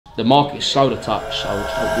The market's slow to touch, so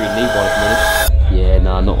I don't really need one, if I'm honest. Yeah,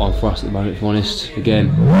 nah, not one for us at the moment, if I'm honest. Again.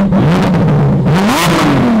 No,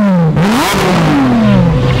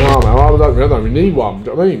 man, I don't really need one.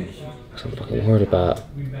 Do you know what I mean? That's what I'm fucking worried about.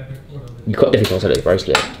 You definitely can't sell it as a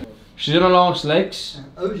bracelet. She's on her last legs.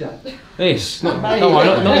 This, not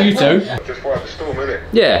you two. Just for the storm, innit?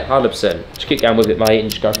 Yeah, 100%. Just keep going with it, mate, and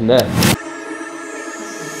just go from there.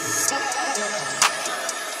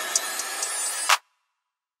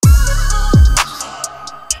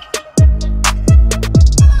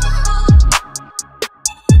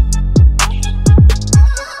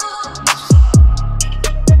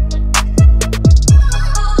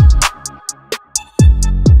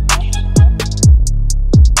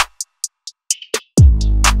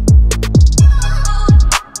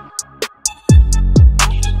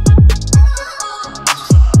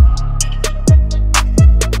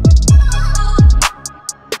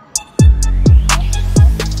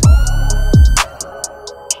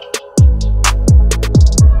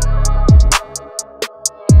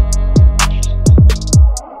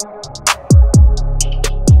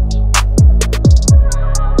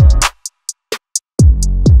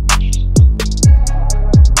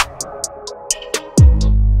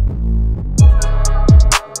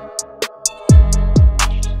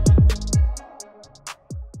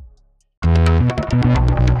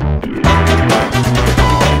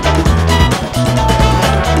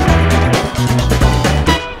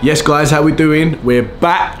 Yes guys, how we doing? We're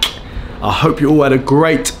back. I hope you all had a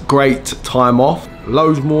great time off.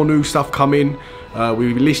 Loads more new stuff coming.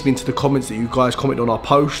 We've been listening to the comments that you guys commented on our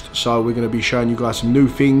post, so we're going to be showing you guys some new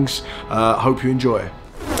things. Hope you enjoy.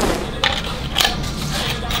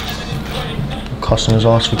 Customers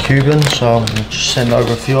asked for Cuban, so I'm going to just send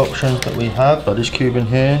over a few options that we have. So this Cuban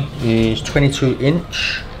here is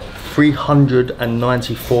 22-inch,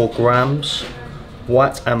 394 grams,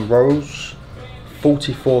 white and rose,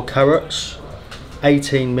 44 carats,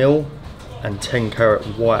 18 mil, and 10 carat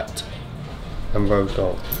white and rose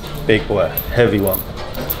gold. Big boy, heavy one.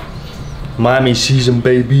 Miami season,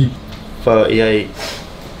 baby. 38,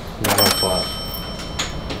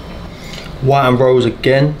 105. White and rose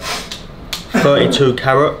again, 32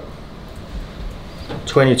 carat,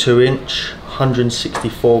 22 inch,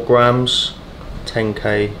 164 grams,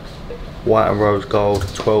 10k, white and rose gold,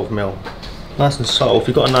 12 mil. Nice and subtle. If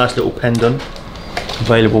you've got a nice little pendant,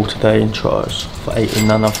 available today in Trotters for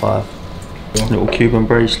 18.95. Little Cuban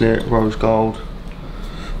bracelet, rose gold,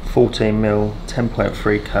 14 mil,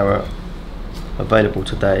 10.3 carat, available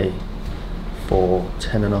today for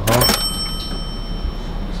 10.5.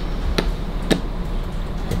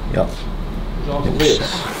 Yep.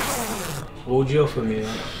 What would you offer me?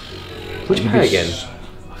 What did you pay again?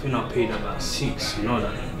 I think I paid about 6, you know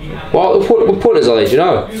that? What pointers are they, do you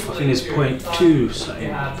know? I think it's 0.2 something,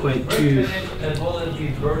 0.2.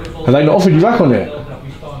 Have they not offered you back on it?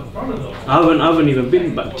 I haven't even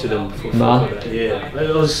been back to them before. Nah. Yeah,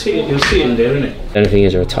 you're sitting there, innit? The only thing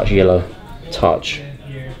is they're a touch yellow. Touch.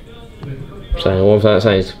 So what I'm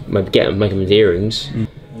saying is maybe make them into earrings.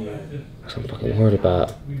 That's what I'm fucking worried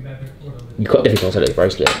about. You definitely can't sell it as a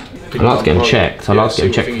bracelet. I like to get them checked. I like to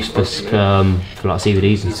get them checked for like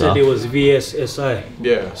CVDs and stuff. He said it was VSSI.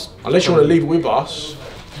 Yeah. Unless you want to leave it with us,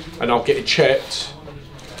 and I'll get it checked,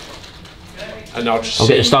 and I'll just. I'll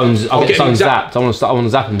get the stones. I'll get the stones zapped. I want to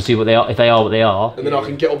zap them and see what they are, if they are what they are. And then I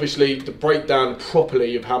can get obviously the breakdown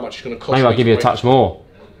properly of how much it's going to cost. Maybe I'll give you a touch more.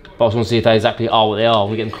 But I just want to see if they exactly are what they are.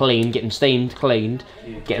 We get them cleaned, get them steamed, cleaned.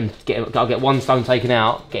 I'll get one stone taken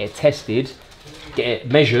out, get it tested, get it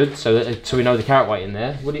measured so we know the carat weight in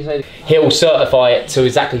there. What do you say? He'll certify it to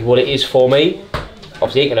exactly what it is for me.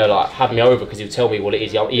 Obviously, he ain't gonna like have me over because he'll tell me what it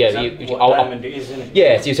is. What diamond it is, isn't it?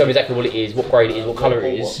 Yeah, so he'll tell me exactly what it is, what grade it is, what colour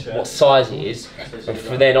it is, what size it is. And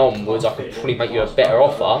from then onwards, I could probably make you a better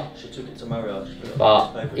offer.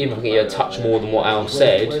 But even if I can get you a touch more than what Al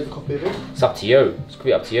said, it's up to you. It's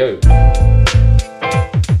completely up to you.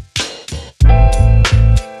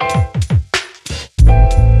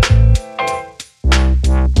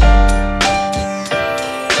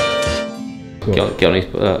 Get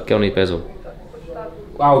on his bezel.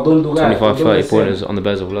 Wow, don't do that. 25, 30 pointers on the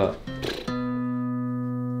bezel, look.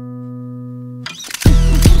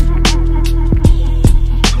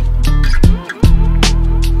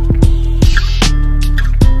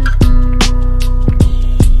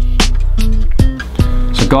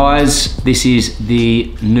 So guys, this is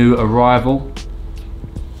the new arrival.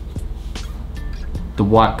 The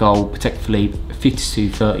white gold Patek Philippe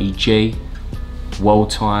 5230G.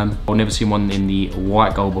 World time. I've never seen one in the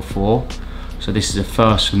white gold before, so this is a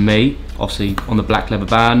first for me. Obviously on the black leather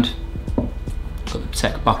band, got the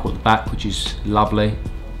Patek buckle at the back, which is lovely.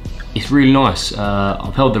 it's really nice.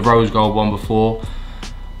 I've held the rose gold one before.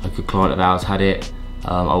 A good client of ours had it.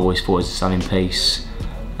 I always thought it was a stunning piece,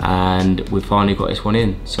 and we finally got this one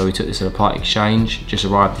in. So we took this at a part exchange, just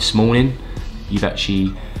arrived this morning. You've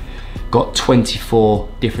actually got 24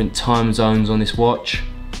 different time zones on this watch,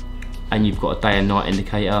 and you've got a day and night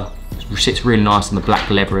indicator. It sits really nice on the black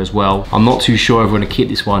leather as well. I'm not too sure if we're going to keep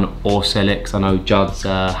this one or sell it, because I know Judd's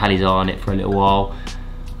had his eye on it for a little while.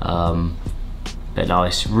 But no,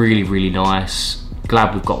 it's really, really nice.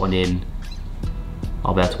 Glad we've got one in.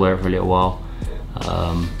 I'll be able to wear it for a little while.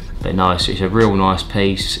 But no, it's a real nice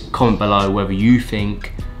piece. Comment below whether you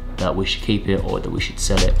think that we should keep it or that we should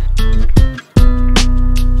sell it.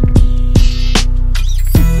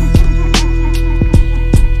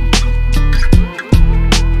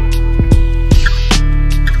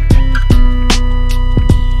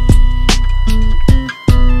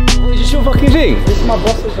 What is this your fucking thing? This is my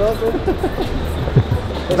boss as well, bro.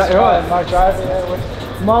 Is that right? My driver,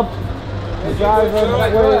 yeah. Mob. The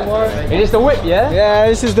driver, Is this the whip, yeah? yeah,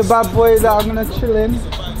 this is the bad boy that I'm gonna chill in.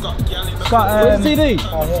 Got, Where's the CD?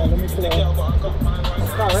 Oh, yeah, let me pull it up.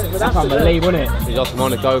 I can't believe, wasn't it? He's off on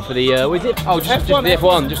to go for the, what is it? Oh, just the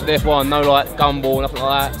F1, just the F1, no like gumball, nothing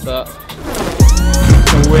like that, but...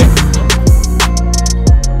 The whip.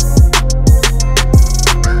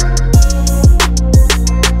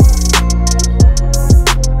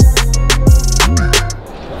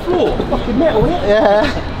 Floor, fucking metal, isn't it?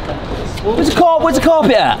 Yeah. Where's the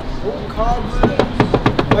carpet at? All carbon.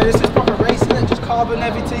 Wait, this is proper racing, it just carbon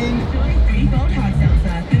everything.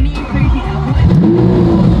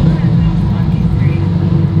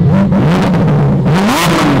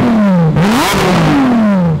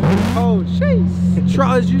 Oh, jeez.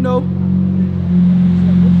 Trotters, you know.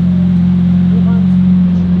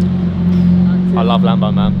 I love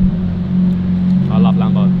Lambo, man. I love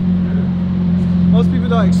Lambo. Most people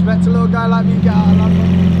don't expect a little guy like me to get out of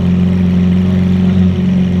Lambo.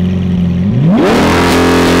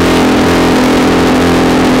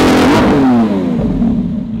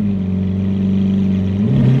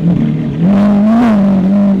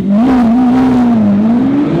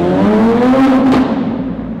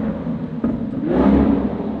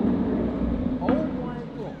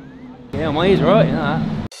 Yeah, my ears are right, you know that.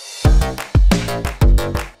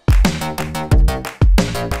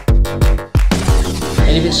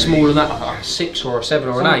 Anything smaller than that, like a 6 or a 7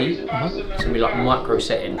 or an 8, it's going to be like micro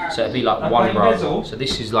setting. So it'd be like 1 row. So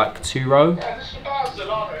this is like 2 row.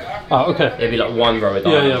 Oh, okay. It'd be like 1 row of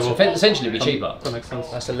Yeah, diamonds. So essentially it'd be cheaper. That makes sense.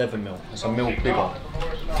 That's 11 mil. That's a mil bigger. Yeah,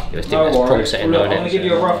 it's different. It's prom setting though, I'm going to give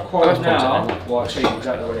you a rough quote now. Well, I'll show you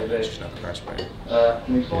exactly what it is. Yeah.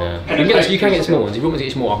 You can get the small ones. If you want me to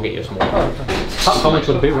get small, I can get you a small one. How much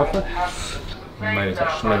would it be roughly? Maybe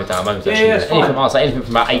touch, maybe down, maybe touch. Yeah, it's fine. I'll say anything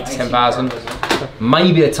from about 8 to 10,000.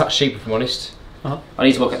 Maybe a touch cheaper, if I'm honest. I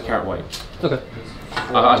need to work out the carat weight. Okay.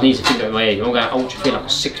 I need to think of it in my head. I'm going ultra thin, like a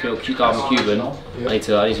 6 mil diamond Cuban. I need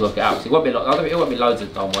to work it out. It won't be like, it won't be loads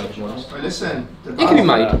of diamond weight, if I'm honest. Listen, It can be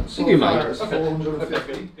made. It can be made.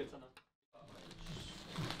 450.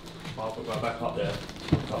 I'll put that back up there.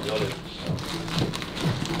 Up the olive.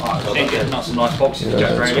 Alright, so get some nice boxes to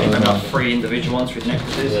Jack Reagan. Maybe like 3 individual ones for his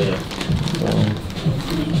necklaces.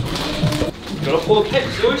 You've got to pull a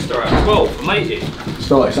Pepsi oyster out as well for mating. It's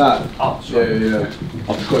not like that. Oh, sure. Yeah.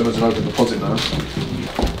 I've just got him as an open deposit now.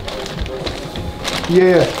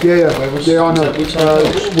 Yeah, I know.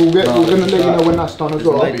 We're gonna let you know when that's done as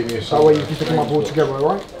well. Maybe near That way you can pick them up all together,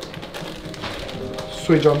 alright?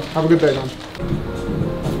 Sweet, John. Have a good day, man.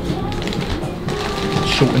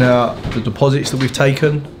 Sorting out the deposits that we've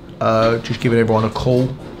taken, just giving everyone a call,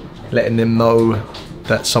 letting them know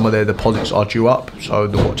that some of their deposits are due up, so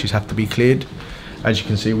the watches have to be cleared. As you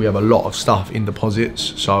can see, we have a lot of stuff in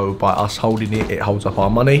deposits, so by us holding it, it holds up our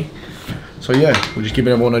money. So yeah, we're just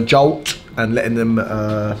giving everyone a jolt and letting them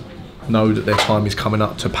know that their time is coming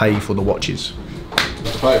up to pay for the watches.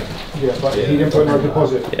 Yeah, but he didn't put no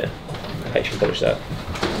deposit. Yeah. Actually polish that.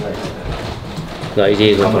 No, his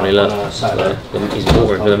ears are funny, look. He's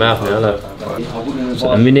watering from the mouth now, look.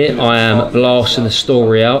 So at the minute I am blasting the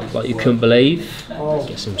story out like you couldn't believe.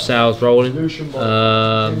 Get some sales rolling. They're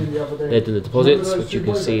doing the deposits, which you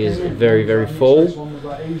can see is very, very full.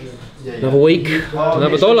 Another week,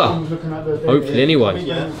 another $1. Hopefully anyway.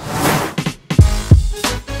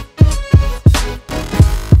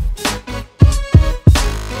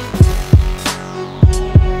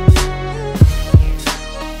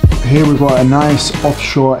 Here we've got a nice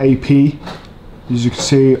offshore AP, as you can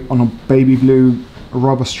see, on a baby blue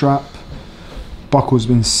rubber strap. Buckle's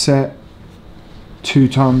been set,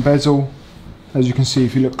 2-tone bezel. As you can see,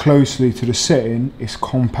 if you look closely to the setting, it's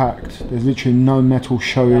compact. There's literally no metal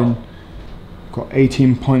showing. Got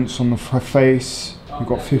 18 points on the face. We've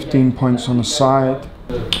got 15 points on the side.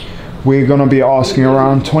 We're gonna be asking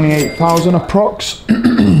around 28,000 approx.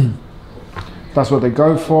 That's what they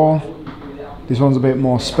go for. This one's a bit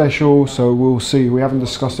more special, so we'll see. We haven't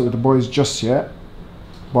discussed it with the boys just yet,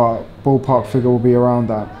 but ballpark figure will be around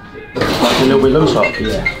that. Like a little bit loose up?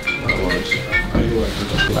 Yeah.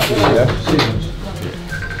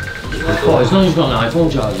 Oh, as long as you've got an iPhone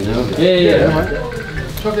charger, you know? Yeah.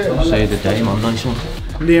 I'll say the day, man, nice one.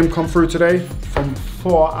 Liam come through today from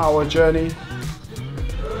 4-hour journey.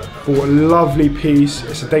 Bought a lovely piece.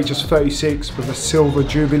 It's a Datejust 36 with a silver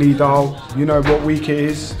Jubilee dial. You know what week it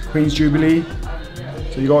is, Queen's Jubilee.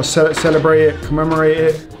 So you gotta celebrate it, commemorate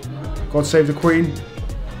it. God save the Queen.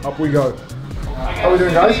 Up we go. How are we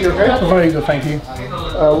doing, guys? You okay? Very good, thank you.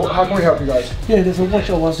 How can we help you guys? Yeah, there's a watch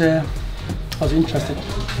I was interested.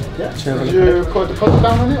 Yeah. Did you put a deposit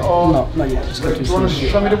down on it or? No, not yet. Just Do you want to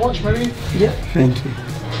show me the watch maybe? Yeah, thank you.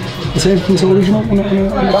 Is everything's original?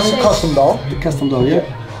 That's a custom dial. The custom dial, yeah.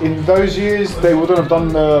 In those years, they wouldn't have done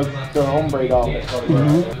the ombre dial.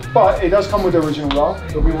 But it does come with the original dial.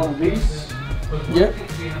 It'll be one of these. Yeah.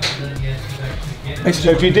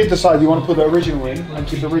 So if you did decide you want to put the original in and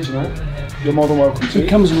keep the original, you're more than welcome to. It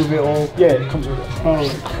comes with it all. Yeah, it comes with it. Oh,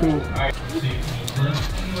 cool.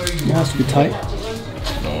 It has to be tight.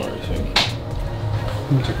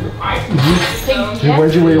 Where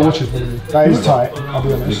do you wear your watches? That is tight, I'll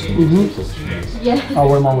be honest. Yeah. I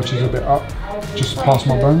wear my watches a bit up, just past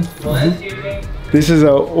my bone. This is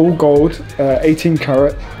a all gold, 18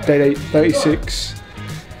 karat, date 36.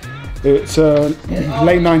 It's a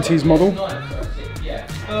late 90s model.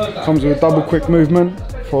 Comes with double quick movement.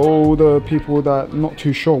 For all the people that are not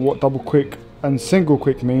too sure what double quick and single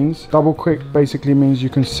quick means. Double quick basically means you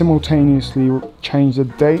can simultaneously change the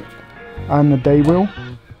date and the day wheel.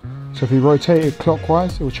 So if you rotate it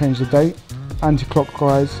clockwise, it will change the date.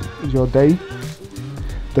 Anti-clockwise is your day.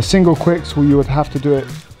 The single quicks, well, you would have to do it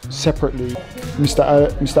separately. Mr.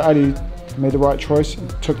 Ali made the right choice,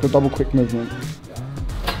 took the double quick movement.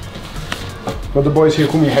 But the boys here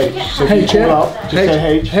call me H. So if you call out, just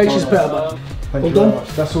say H. H is better, man. Thank you very much.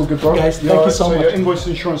 That's all good, bro. Guys, thank you so much. Your invoice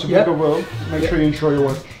insurance will be goodwill. Make sure you insure your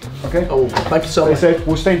watch. Okay? Oh, thank you so much. Stay safe.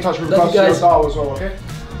 We'll stay in touch with regards to your dial as well, okay?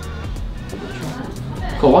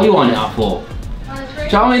 Cool, what are you on it up for?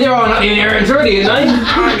 Charlie, they're on up the earrings already, isn't they?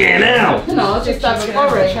 Okay, now. No, I'll just have a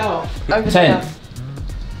orange. 10.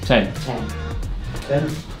 10.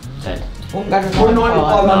 10.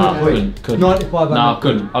 Couldn't. 95. No, I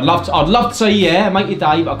couldn't. I'd love to say yeah, make your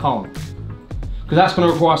day, but I can't. Because that's going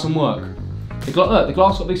to require some work. Look, the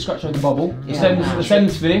glass got a big scratch over the bubble. The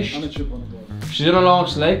stem's finished. She's on her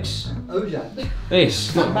last legs. Who's that?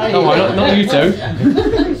 This. Don't worry, not you two.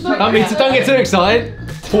 Don't get too excited.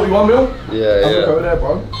 41 mil? Yeah, Have a look over there,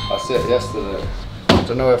 bro. I see it yesterday. I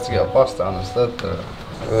don't know if to get a bust down instead though.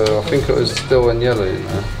 I think it was still in yellow, you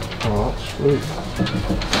know. Alright, sweet.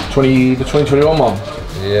 The 2021 one?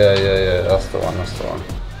 Yeah, that's the one.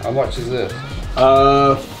 How much is this?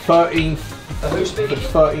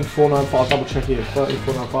 13,495, double check here.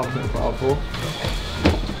 13,495, I think I'll put it for.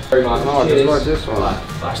 Very nice. No, just like this one.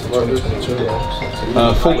 That's the 2022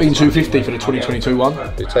 one. 14,250 for the 2022 one.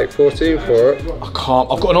 You take 14 for it? I can't.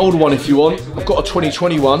 I've got an older one if you want. I've got a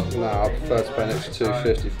 2021. No, I prefer to pay an extra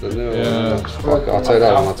 250 for the new one. Yeah. Fuck it, I'll take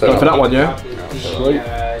that one. For that one, yeah? Sweet.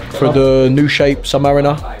 For the new shape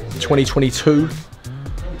Submariner 2022.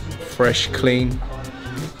 Fresh, clean,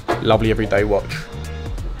 lovely everyday watch.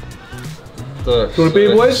 Do you want a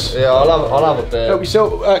beer, boys? Yeah, I'll have a beer. Help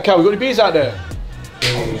yourself. Cal, we got any beers out there?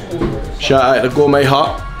 Shout out to the Gourmet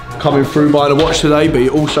Hut, coming through buying a watch today, but he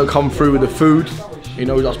also come through with the food. He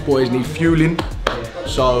knows us boys need fueling,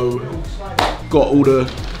 so got all the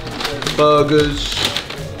burgers,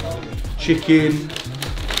 chicken,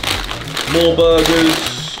 more burgers.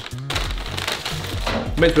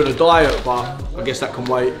 Meant to be on a diet, but I guess that can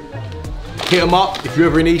wait. Hit them up if you're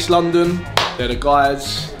ever in East London. They're the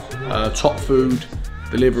guys. Top food,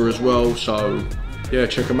 deliver as well. So yeah,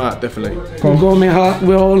 check them out definitely. From Gourmet Hut,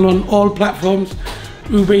 we're all on all platforms.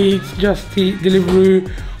 Uber Eats, Just Eat, Deliveroo,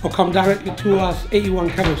 or come directly to us, 81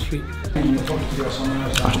 Cabot Street.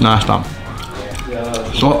 That's nice, man.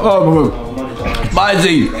 So,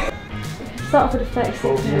 Bizzy. Start off with the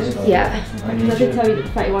 36. Yeah. Because I did tell you that the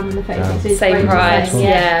 31 and the 36 is same price. Yeah.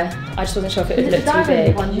 Yeah. I just wasn't sure if it would look too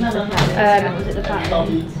big. One you had or was it the platinum?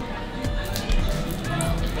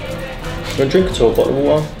 Do you want a drink at all? Bottle of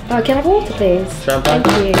water? Oh, can I have water, please? Champagne?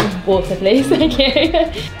 Thank you. Water, please. Thank you.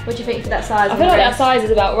 What do you think for that size? I feel like that size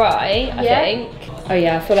is about right. I Yeah? think. Oh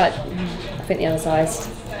yeah, I think the other size.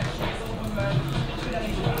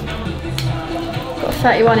 Got a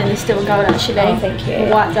 31 in the steel gold actually. Oh, thank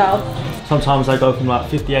you. White dial. Sometimes they go from like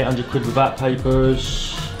 5,800 quid with VAT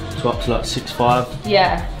papers to up to like 6,500.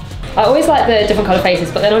 Yeah. I always like the different colour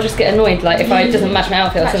faces, but then I'll just get annoyed like if it doesn't match my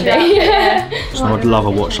outfit or something. Yeah. So I'd love a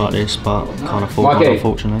watch like this, but can't afford it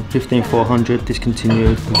unfortunately. 15,400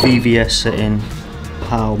 discontinued, VVS setting,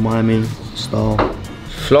 PAL Miami style.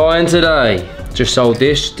 Flying today. Just sold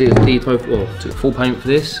this, did a depot, well, took full payment for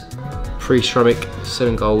this. Pre-ceramic,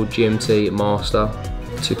 7 gold, GMT Master,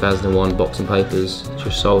 2001 box and papers.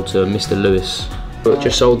 Just sold to Mr. Lewis.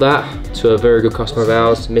 Just sold that to a very good customer of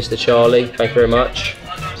ours, Mr. Charlie. Thank you very much.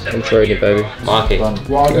 I'm trading, baby. Mikey.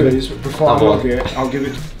 What I'll do is, before I log it, I'll give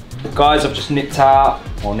it. Guys, I've just nipped out.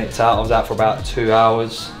 I was out for about 2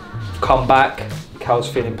 hours. Come back. Cal's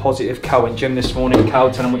feeling positive. Cal went gym this morning. Cal,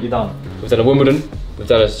 tell him what you've done. We've done a Wimbledon. We've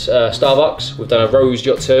done a Starbucks. We've done a Rose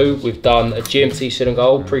Yacht 2. We've done a GMT Silver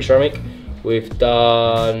Gold pre-ceramic. We've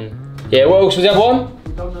done. Yeah, what else was the other one?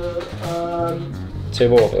 We've done the. 2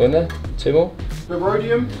 more, wasn't there? 2 more? The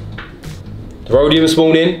rhodium. The rhodium this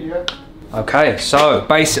morning. Yeah. Okay, so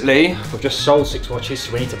basically, we've just sold 6 watches,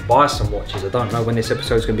 so we need to buy some watches. I don't know when this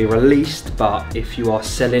episode is going to be released, but if you are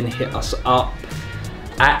selling, hit us up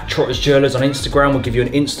at Trotters Jewelers on Instagram. We'll give you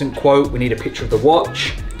an instant quote. We need a picture of the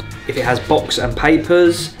watch. If it has box and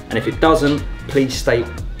papers, and if it doesn't, please state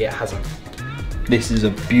it hasn't. This is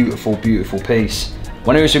a beautiful, beautiful piece.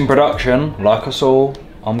 When it was in production, like us all,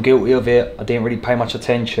 I'm guilty of it. I didn't really pay much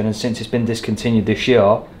attention, and since it's been discontinued this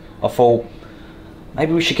year, I thought,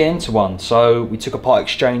 maybe we should get into one. So we took a part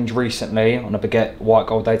exchange recently on a Piguet white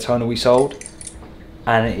gold Daytona we sold,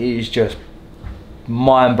 and it is just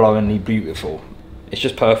mind-blowingly beautiful. It's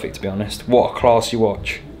just perfect, to be honest. What a classy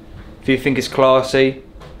watch. If you think it's classy,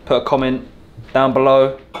 put a comment down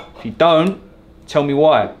below. If you don't, tell me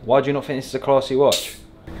why. Why do you not think this is a classy watch?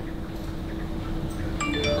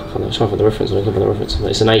 I'm trying for the reference.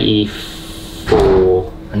 It's an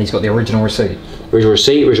 84. And he's got the original receipt. Original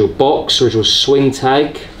receipt, original box, original swing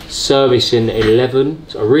tag, service in 11.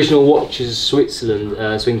 So original watch is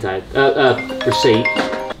Switzerland swing tag, receipt.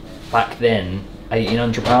 Back then,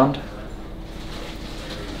 £1,800.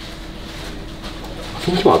 I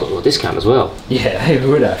think you might have got a discount as well. Yeah, he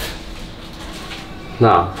would have.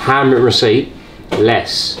 No, handwritten receipt,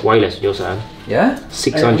 less, way less than you're saying. Yeah?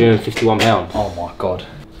 £651. Oh my god.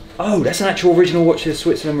 Oh, that's an actual original watch with a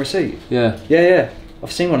Switzerland receipt. Yeah. Yeah, yeah.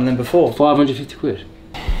 I've seen one of them before. 550 quid.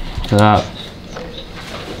 For that.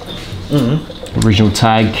 Original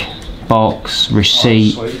tag, box,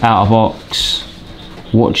 receipt, out of box.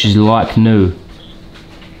 Watch is like new.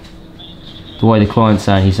 The way the client's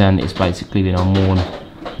saying, he's saying it's basically been unworn.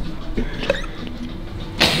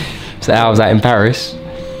 So how was that in Paris?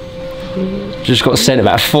 Just got sent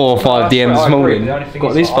about 4 or 5 DMs this morning.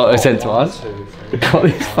 Got this photo sent to us. Got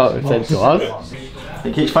this photo sent to us.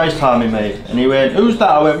 He keeps FaceTiming me and he went, who's that?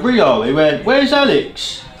 I went, Rio. He went, where's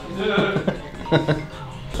Alex?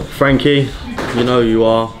 Frankie, you know who you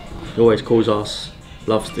are. He always calls us.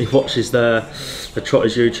 He watches the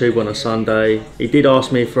Trotters YouTube on a Sunday. He did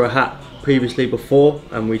ask me for a hat previously before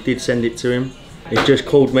and we did send it to him. He's just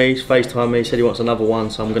called me, he's FaceTimed me, said he wants another one,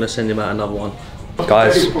 so I'm going to send him out another one.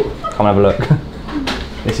 Guys, come have a look.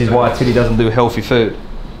 This is why Tilly doesn't do healthy food.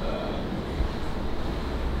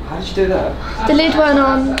 How did you do that? The lid went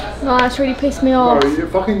on. No, that's really pissed me off. Bro, you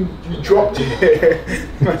dropped it.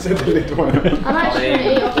 I said the lid went on. I'm actually going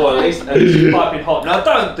to eat off. Well, at least it's piping hot. No,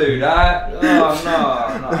 don't do that. Oh,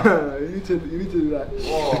 no. You need to do that.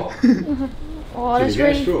 Whoa. Oh, that's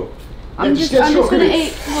really... I'm just going to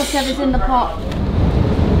eat whatever's in the pot.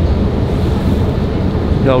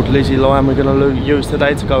 The old Lizzie line we're going to use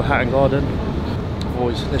today to go Hatton Garden.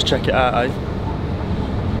 Boys, let's check it out, eh?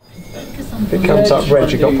 If it comes up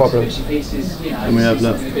red, you got problems. And we have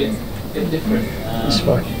look. It's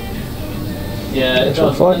fine. Yeah, it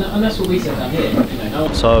does. And that's what we said down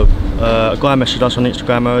here. So, a guy messaged us on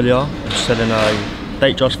Instagram earlier, selling a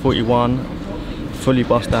Datejust 41 fully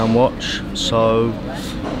bust down watch. So,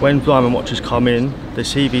 when diamond watches come in, the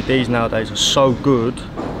CVDs nowadays are so good,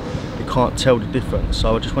 you can't tell the difference.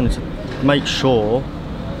 So I just wanted to make sure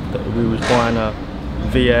that we was buying a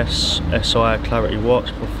VS SI Clarity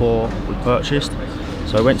watch before we purchased.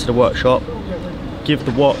 So I went to the workshop, give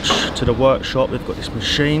the watch to the workshop. They've got this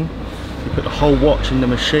machine, you put the whole watch in the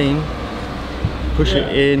machine, push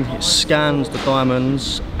it in, it scans the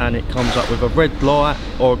diamonds and it comes up with a red light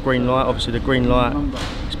or a green light. Obviously the green light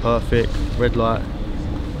is perfect, red light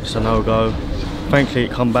it's a no-go. Thankfully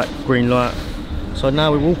it come back green light. So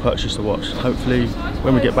now we will purchase the watch. Hopefully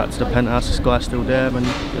when we get back to the penthouse this guy's still there and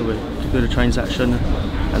we'll do the transaction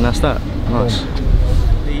and that's that. Nice.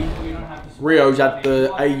 Rio's had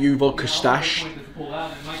the AU vodka stash.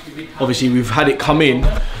 obviously we've had it come in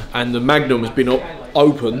and the Magnum has been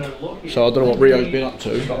open, so I don't know what Rio's been up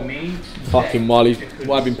to. Fucking while he's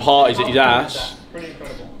having parties at his house.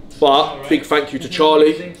 But big thank you to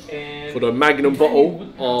Charlie for the Magnum bottle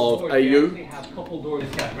of AU.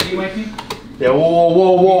 Yeah,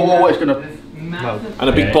 whoa, it's gonna... No. And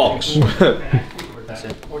a big box. That's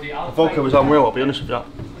it. The vodka was unreal, I'll be honest with you.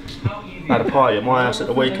 I had a party at my house at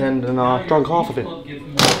the weekend and I drank half of it.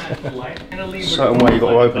 Certain way you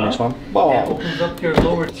got to open this one. Got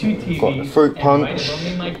the fruit punch,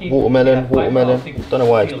 watermelon. Don't know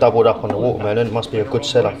why it's doubled up on the watermelon, it must be a good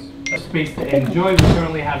seller. Space to enjoy. We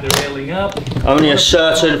currently have the railing up. Only a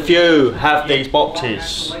certain few have these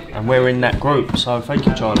boxes and we're in that group, so thank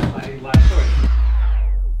you, Charlie.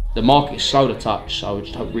 The market's slow to touch, so I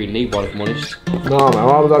just don't really need one, if I'm honest. No man,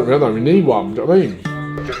 I don't really need one, do you know what I mean?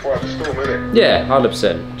 Yeah,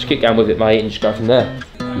 100%. Just keep going with it, mate, and just go from there.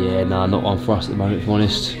 Yeah, no, not one for us at the moment, if I'm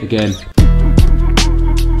honest. Again.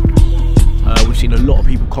 We've seen a lot of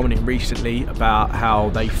people commenting recently about how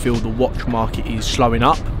they feel the watch market is slowing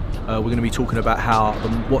up. We're going to be talking about how the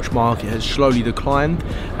watch market has slowly declined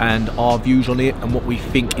and our views on it and what we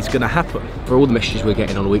think is going to happen. For all the messages we're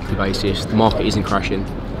getting on a weekly basis, the market isn't crashing.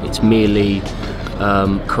 It's merely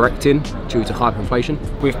correcting due to hyperinflation.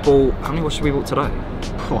 We've bought, how many watches have we bought today?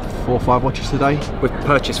 4 or 5 watches today. We've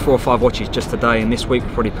purchased 4 or 5 watches just today, and this week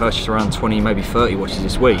we've probably purchased around 20, maybe 30 watches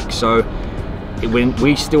this week. So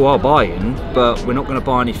we still are buying, but we're not going to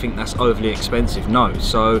buy anything that's overly expensive, no.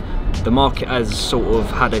 So the market has sort of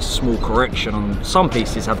had a small correction on some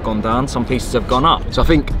pieces have gone down, some pieces have gone up. So I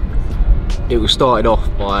think it was started off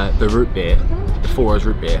by the root beer, the 4 Rose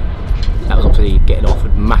root beer. That was obviously getting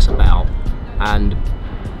offered massive out, and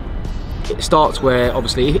it starts where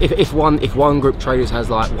obviously if one group of traders has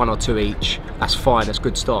like 1 or 2 each, that's fine, that's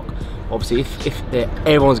good stock. Obviously if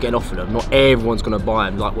everyone's getting offered them, not everyone's going to buy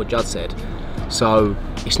them, like what Judd said. So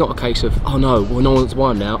it's not a case of, oh no, well no one's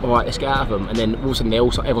buying now, all right, let's get out of them, and then all of a sudden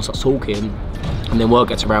everyone starts talking, and then word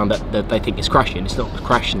gets around that they think it's crashing. It's not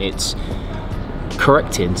crashing, it's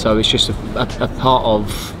correcting. So it's just a part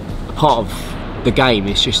of the game.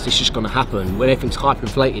 It's just going to happen when everything's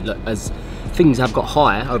hyperinflated. Look, as things have got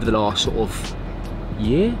higher over the last sort of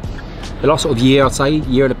year, I'd say,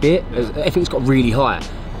 year and a bit, everything's got really high.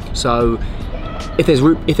 So if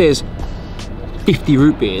there's 50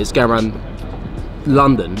 root beers going around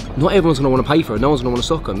London, not everyone's going to want to pay for it, no one's going to want to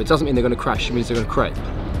stock them. It doesn't mean they're going to crash, it means they're going to correct.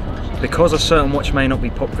 Because a certain watch may not be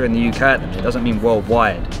popular in the UK at the minute, it doesn't mean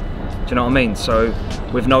worldwide. Do you know what I mean? So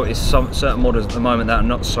we've noticed some certain models at the moment that are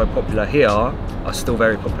not so popular here are still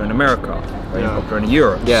very popular in America, very popular in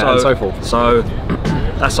Europe, and so forth. So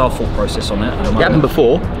that's our thought process on it. It happened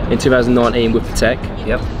before in 2019 with Patek.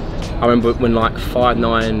 Yep. I remember when like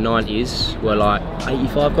 5990s were like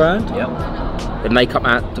 85 grand. Yep. Then they come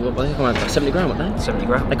out to about 70 grand, weren't they? 70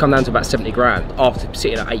 grand. They come down to about 70 grand after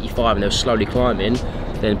sitting at 85 and they were slowly climbing.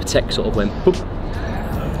 Then Patek sort of went boop,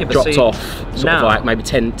 dropped off, sort of like maybe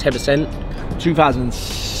 10%.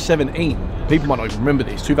 2017, people might not even remember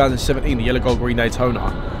this, 2017, the yellow gold green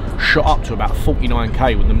Daytona shot up to about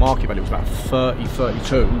 49k when the market value was about 30,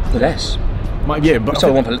 32. Less. Yeah, but I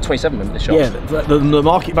one for 27 remember the shot. Yeah, the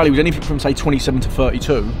market value was anything from say 27 to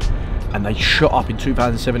 32, and they shot up in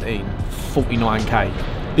 2017,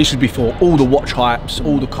 49k. This was before all the watch hypes,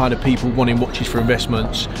 all the kind of people wanting watches for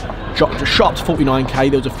investments. Shot up to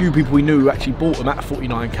 49k. There was a few people we knew who actually bought them at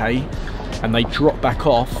 49k, and they dropped back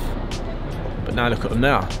off. But now look at them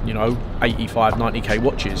now, you know, 85, 90k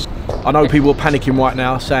watches. I know people are panicking right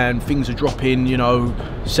now, saying things are dropping, you know,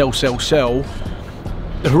 sell, sell, sell.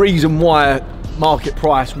 The reason why market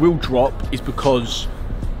price will drop is because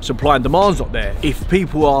supply and demand's not there. If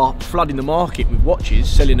people are flooding the market with watches,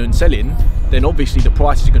 selling and selling, then obviously the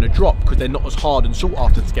price is going to drop because they're not as hard and sought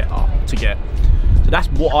after to get. So that's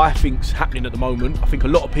what I think's happening at the moment. I think a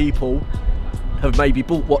lot of people have maybe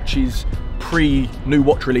bought watches pre-new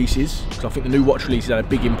watch releases, because I think the new watch releases had a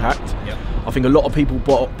big impact. Yep. I think a lot of people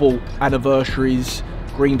bought anniversaries,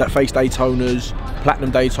 green face Daytonas,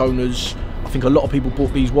 platinum Daytonas. I think a lot of people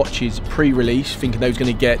bought these watches pre-release thinking they was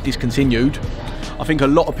going to get discontinued. I think a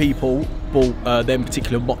lot of people bought them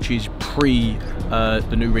particular watches pre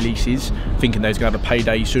the new releases thinking they was going to have a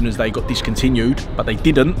payday as soon as they got discontinued, but they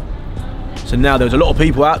didn't. So now there's a lot of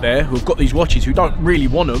people out there who have got these watches who don't really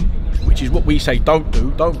want them, which is what we say don't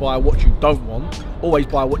do. Don't buy a watch you don't want. Always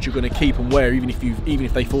buy what you're going to keep and wear, even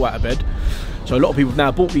if they fall out of bed. So a lot of people have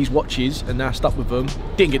now bought these watches and now stuck with them.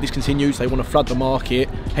 Didn't get discontinued, so they want to flood the market.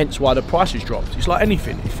 Hence why the price has dropped. It's like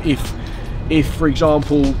anything. If for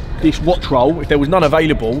example this watch roll, if there was none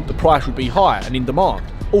available, the price would be high and in demand.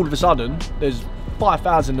 All of a sudden there's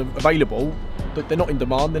 5,000 available, they're not in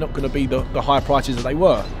demand. They're not going to be the high prices that they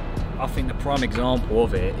were. I think the prime example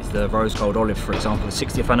of it is the rose gold olive, for example, the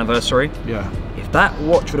 60th anniversary. Yeah. If that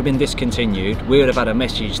watch would have been discontinued, we would have had a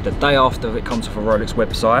message the day after it comes off a Rolex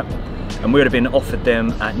website, and we would have been offered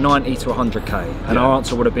them at 90 to 100k, and our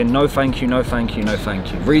answer would have been no thank you, no thank you, no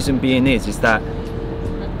thank you. Reason being is that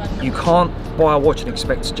you can't buy a watch and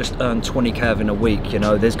expect to just earn 20k in a week. You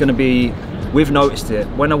know, there's going to be, we've noticed it,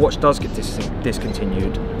 when a watch does get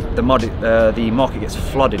discontinued, the market gets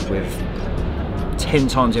flooded with 10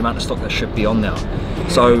 times the amount of stock that should be on there.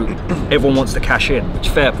 So everyone wants to cash in, which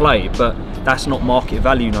fair play, but that's not market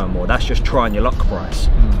value no more. That's just trying your luck price.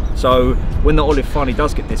 So when the olive finally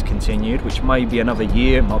does get discontinued, which may be another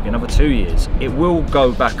year, it might be another 2 years, it will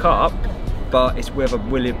go back up, but it's whether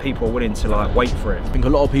people are willing to like wait for it. I think a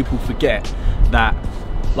lot of people forget that,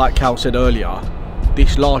 like Cal said earlier,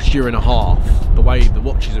 this last year and a half, the way the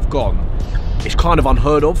watches have gone, it's kind of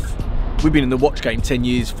unheard of. We've been in the watch game 10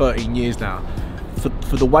 years, 13 years now.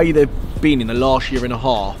 For the way they've been in the last year and a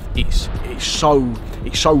half, it's so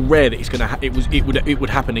rare that it would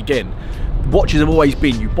happen again. Watches have always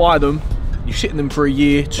been, you buy them, you sit in them for a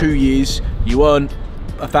year, 2 years, you earn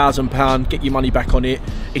 £1,000, get your money back on it.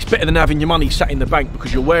 It's better than having your money sat in the bank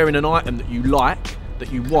because you're wearing an item that you like,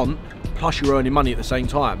 that you want, plus you're earning money at the same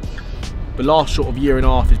time. The last sort of year and a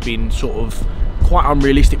half has been sort of quite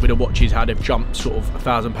unrealistic with the watches, how they've jumped sort of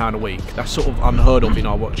 £1,000 a week. That's sort of unheard of in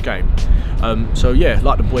our watch game. So yeah,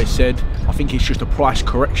 like the boys said, I think it's just a price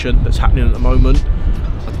correction that's happening at the moment.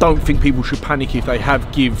 I don't think people should panic if they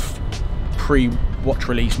have give pre-watch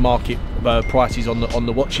release market prices on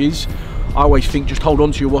the watches. I always think just hold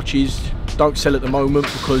on to your watches, don't sell at the moment,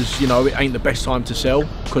 because you know it ain't the best time to sell,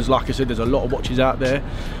 because like I said, there's a lot of watches out there,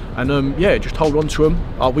 and yeah, just hold on to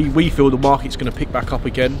them. We feel the market's going to pick back up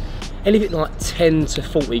again. Anything like 10 to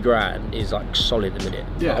 40 grand is like solid at the minute.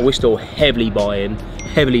 Yeah. Like, we're still heavily buying,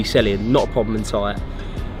 heavily selling, not a problem in sight.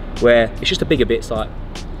 Where it's just the bigger bits, like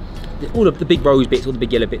all of the big rose bits, all the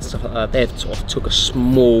big yellow bits, stuff like that, they've sort of took a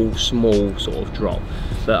small sort of drop.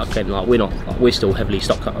 But again, like we're still heavily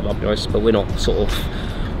stocked up, I'll be honest, but we're not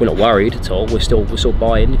worried at all. We're still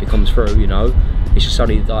buying if it comes through, you know. It's just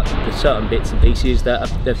only like the certain bits and pieces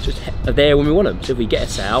that are there when we want them. So if we get a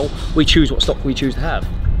sale, we choose what stock we choose to have.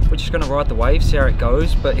 We're just going to ride the wave, see how it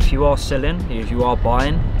goes, but if you are selling, if you are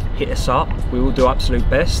buying, hit us up. We will do absolute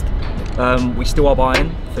best. We still are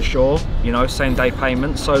buying for sure, you know, same day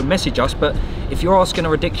payment, so message us. But if you're asking a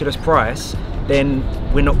ridiculous price, then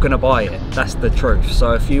we're not going to buy it. That's the truth.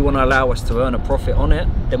 So if you want to allow us to earn a profit on it,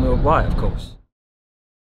 then we will buy it, of course.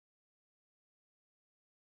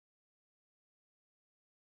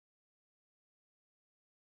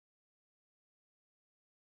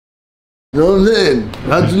 You know what I'm saying?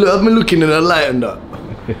 I've been looking in the light and that.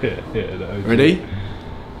 Yeah, no, ready?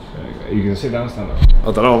 You can sit down, stand up.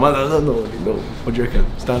 I don't know, man. I don't know. What do you reckon?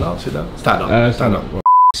 Stand up, sit down? Stand up. Stand up.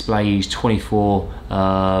 Displays 24.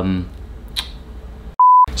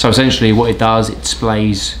 So essentially what it does, it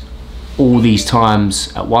displays all these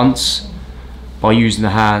times at once. By using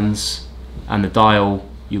the hands and the dial,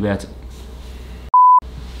 you'll be able to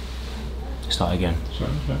start again. Sorry.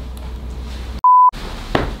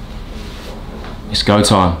 It's go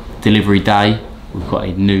time. Delivery day. We've got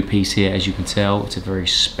a new piece here, as you can tell. It's a very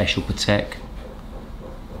special Patek,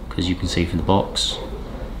 because you can see from the box.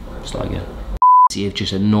 Start again. It's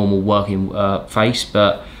just a normal working face,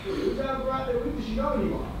 but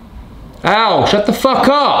ow! Shut the fuck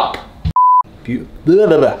up!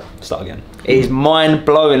 Start again. It is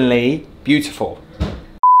mind-blowingly beautiful.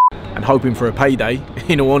 And hoping for a payday,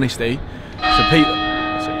 in all honesty. So people.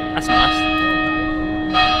 That's nice.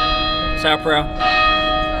 Say our prayer.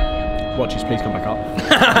 Watches, please come back up.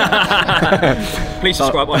 Please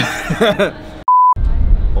subscribe.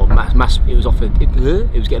 It was offered.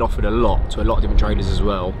 It was getting offered a lot to a lot of different traders as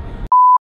well.